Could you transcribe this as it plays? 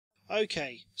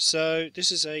Okay, so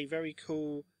this is a very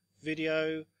cool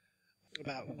video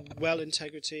about well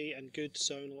integrity and good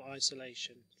zonal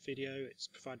isolation video. It's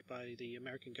provided by the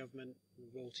American government on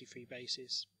a royalty-free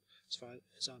basis, as far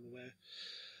as I'm aware.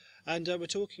 And we're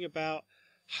talking about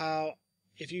how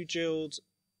if you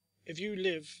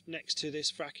live next to this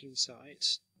fracking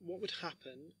site, what would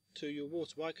happen to your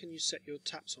water? Why can you set your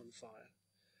taps on fire?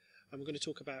 And we're going to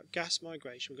talk about gas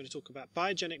migration. We're going to talk about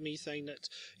biogenic methane, that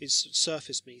is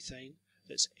surface methane,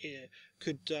 that's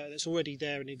already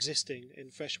there and existing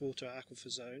in freshwater aquifer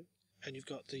zone. And you've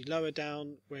got the lower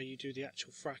down where you do the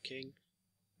actual fracking,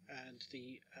 and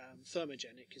the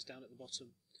thermogenic is down at the bottom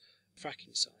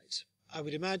fracking site. I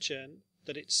would imagine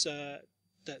that it's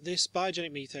that this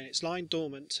biogenic methane, it's lying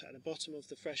dormant at the bottom of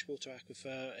the freshwater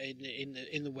aquifer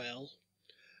in the well,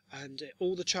 and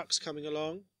all the trucks coming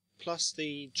along, plus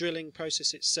the drilling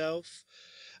process itself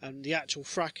and the actual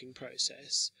fracking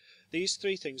process, these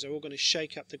three things are all going to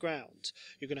shake up the ground.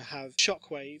 You're going to have shock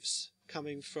waves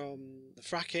coming from the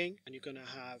fracking, and you're going to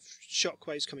have shock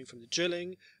waves coming from the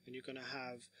drilling, and you're going to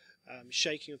have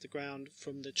shaking of the ground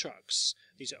from the trucks.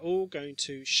 These are all going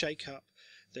to shake up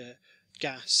the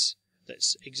gas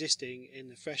that's existing in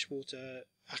the freshwater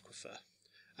aquifer.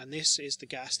 And this is the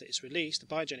gas that is released, the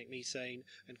biogenic methane,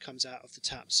 and comes out of the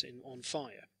taps on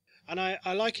fire. And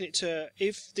I liken it to,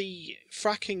 if the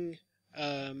fracking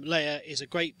layer is a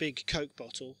great big Coke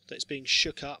bottle that's being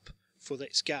shook up for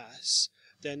its gas,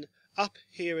 then up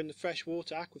here in the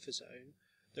freshwater aquifer zone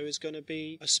there is going to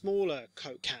be a smaller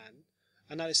Coke can,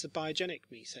 and that is the biogenic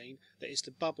methane, that is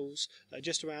the bubbles that are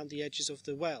just around the edges of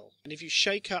the well. And if you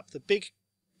shake up the big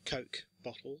Coke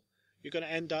bottle, you're going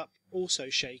to end up also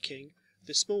shaking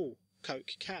the small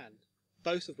Coke can,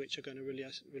 both of which are going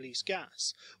to release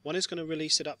gas. One is going to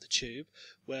release it up the tube,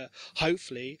 where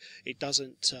hopefully it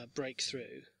doesn't break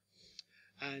through,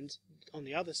 and on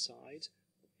the other side,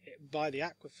 by the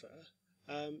aquifer,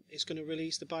 it's going to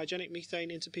release the biogenic methane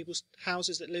into people's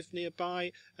houses that live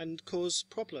nearby and cause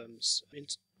problems,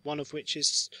 one of which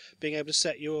is being able to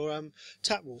set your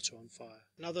tap water on fire.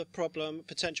 Another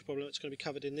potential problem that's going to be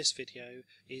covered in this video,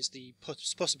 is the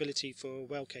possibility for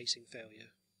well casing failure.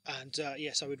 And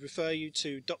yes, I would refer you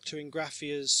to Dr.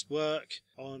 Ingraffia's work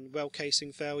on well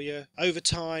casing failure. Over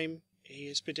time, he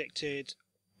has predicted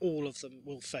all of them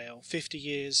will fail. 50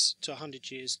 years to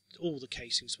 100 years, all the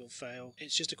casings will fail.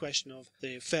 It's just a question of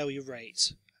the failure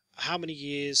rate. How many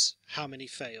years, how many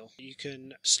fail? You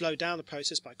can slow down the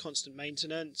process by constant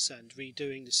maintenance and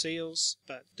redoing the seals,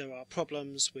 but there are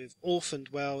problems with orphaned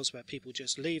wells where people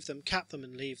just leave them, cap them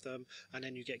and leave them, and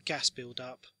then you get gas build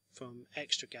up from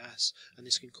extra gas, and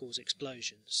this can cause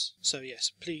explosions. So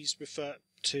yes, please refer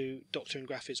to Dr.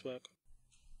 Ingraffia's work.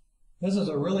 This is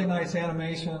a really nice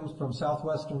animation from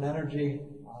Southwestern Energy.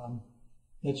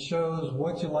 It shows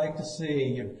what you like to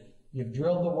see. You've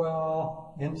drilled the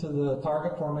well into the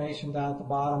target formation down at the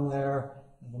bottom there,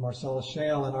 the Marcellus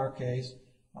Shale in our case.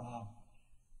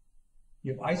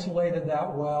 You've isolated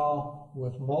that well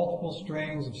with multiple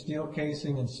strings of steel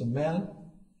casing and cement,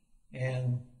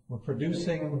 and we're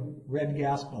producing red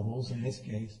gas bubbles, in this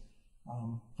case,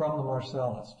 from the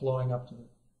Marcellus, flowing up to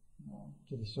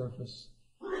the surface.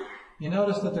 You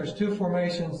notice that there's two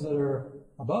formations that are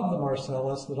above the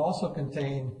Marcellus that also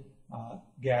contain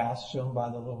gas, shown by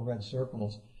the little red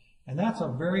circles. And that's a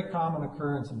very common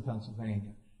occurrence in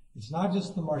Pennsylvania. It's not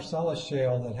just the Marcellus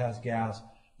shale that has gas,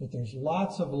 but there's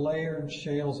lots of layered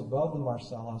shales above the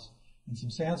Marcellus, and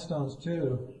some sandstones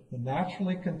too, that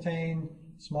naturally contain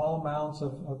small amounts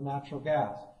of natural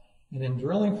gas. And in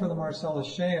drilling for the Marcellus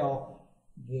shale,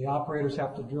 the operators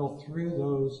have to drill through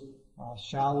those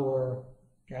shallower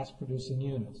gas-producing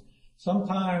units.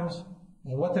 Sometimes,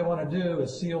 and what they want to do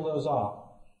is seal those off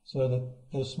so that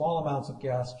those small amounts of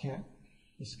gas can't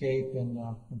escape and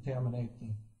contaminate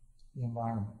the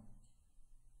environment.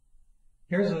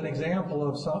 Here's an example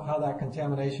of how that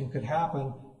contamination could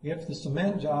happen if the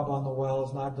cement job on the well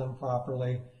is not done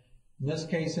properly. In this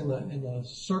case, in the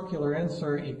circular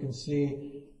insert, you can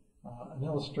see an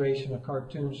illustration, a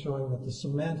cartoon showing that the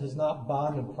cement is not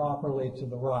bonded properly to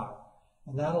the rock.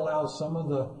 And that allows some of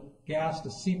the gas to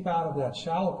seep out of that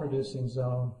shallow producing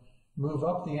zone, move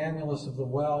up the annulus of the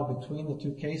well between the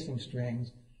two casing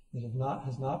strings that has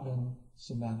not been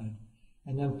cemented,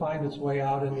 and then find its way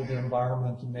out into the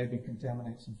environment and maybe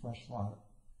contaminate some fresh water.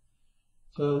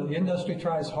 So the industry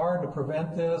tries hard to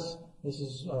prevent this. This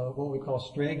is what we call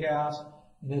stray gas,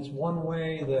 and it's one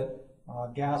way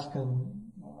that gas can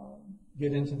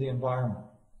get into the environment.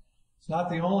 It's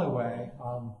not the only way,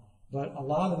 but a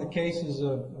lot of the cases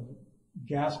of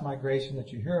gas migration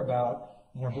that you hear about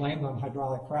and are blamed on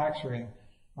hydraulic fracturing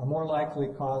are more likely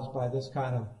caused by this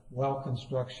kind of well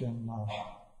construction.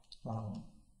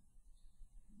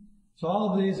 So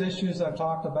all of these issues I've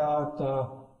talked about,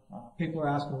 people are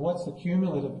asking, what's the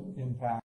cumulative impact?